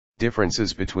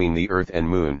Differences between the Earth and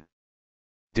Moon.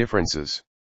 Differences.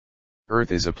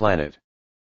 Earth is a planet.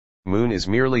 Moon is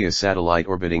merely a satellite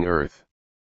orbiting Earth.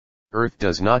 Earth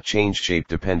does not change shape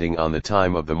depending on the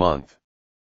time of the month.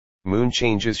 Moon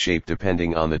changes shape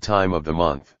depending on the time of the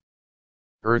month.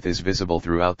 Earth is visible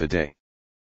throughout the day.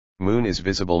 Moon is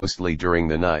visible mostly during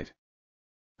the night.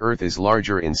 Earth is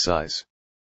larger in size.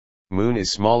 Moon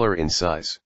is smaller in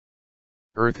size.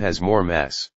 Earth has more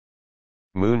mass.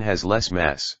 Moon has less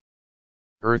mass.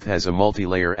 Earth has a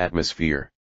multi-layer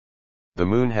atmosphere. The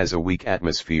Moon has a weak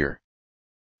atmosphere.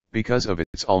 Because of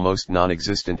its almost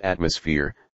non-existent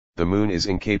atmosphere, the Moon is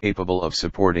incapable of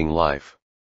supporting life.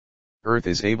 Earth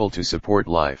is able to support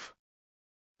life.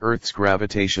 Earth's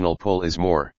gravitational pull is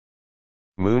more.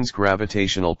 Moon's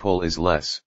gravitational pull is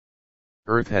less.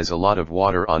 Earth has a lot of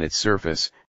water on its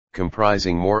surface,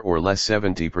 comprising more or less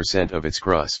 70% of its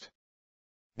crust.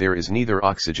 There is neither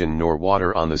oxygen nor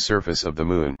water on the surface of the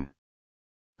Moon.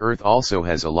 Earth also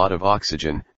has a lot of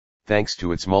oxygen, thanks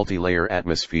to its multi-layer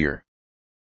atmosphere.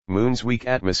 Moon's weak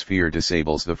atmosphere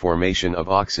disables the formation of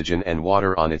oxygen and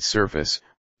water on its surface,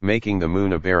 making the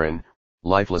Moon a barren,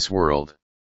 lifeless world.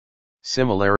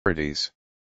 Similarities.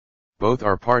 Both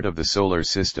are part of the solar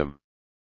system.